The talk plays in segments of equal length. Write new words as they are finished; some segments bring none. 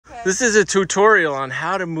This is a tutorial on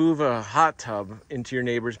how to move a hot tub into your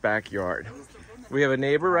neighbor's backyard. We have a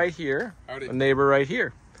neighbor right here, a neighbor right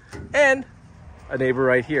here, and a neighbor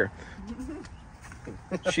right here.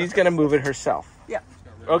 She's gonna move it herself. Yeah.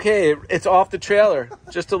 Okay, it's off the trailer.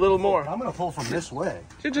 Just a little more. I'm gonna pull from this way.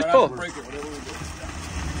 You just pull.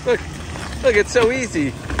 Look, it's so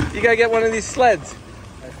easy. You gotta get one of these sleds.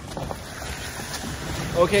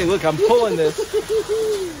 Okay, look, I'm pulling this.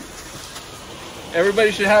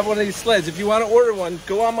 Everybody should have one of these sleds. If you want to order one,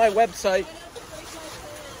 go on my website.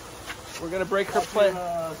 We're gonna break her plant.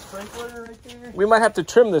 We might have to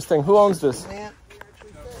trim this thing. Who owns this?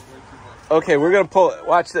 Okay, we're gonna pull it.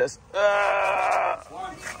 Watch this.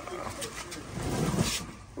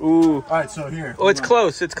 Ooh. All right, so here. Oh, it's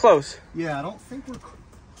close. It's close. Yeah, I don't think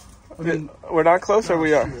we're. We're not close, or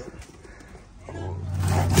we are?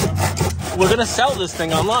 We're gonna sell this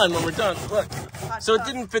thing online when we're done. Look. So it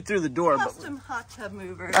didn't fit through the door. Custom hot tub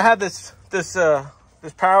mover. I have this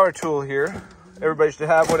power tool here. Everybody should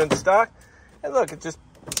have one in stock. And look, it just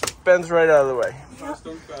bends right out of the way.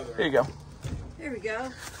 Here you go. Here we go.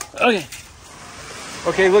 Okay.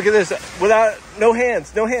 Okay, look at this. No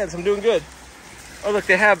hands. I'm doing good. Oh, look,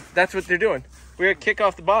 that's what they're doing. We're going to kick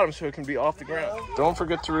off the bottom so it can be off the ground. Don't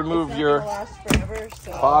forget to remove your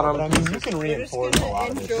bottom. But I mean, you can reinforce a lot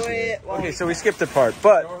of this. Okay, so we skipped the part.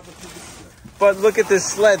 But look at this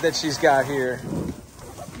sled that she's got here.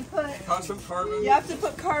 You have to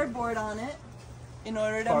put cardboard on it in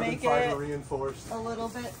order to make it reinforced. a little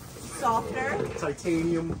bit softer.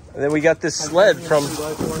 Titanium. And then we got this sled from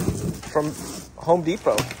Home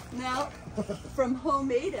Depot. No, from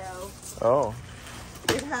Homemado. Oh.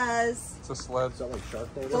 It has. It's a sled. Is that like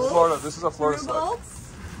Shark Day? This is a Florida Screw sled.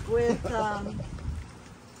 bolts with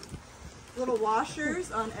little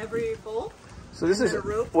washers on every bolt. So this is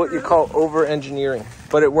what you call over-engineering,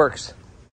 but it works.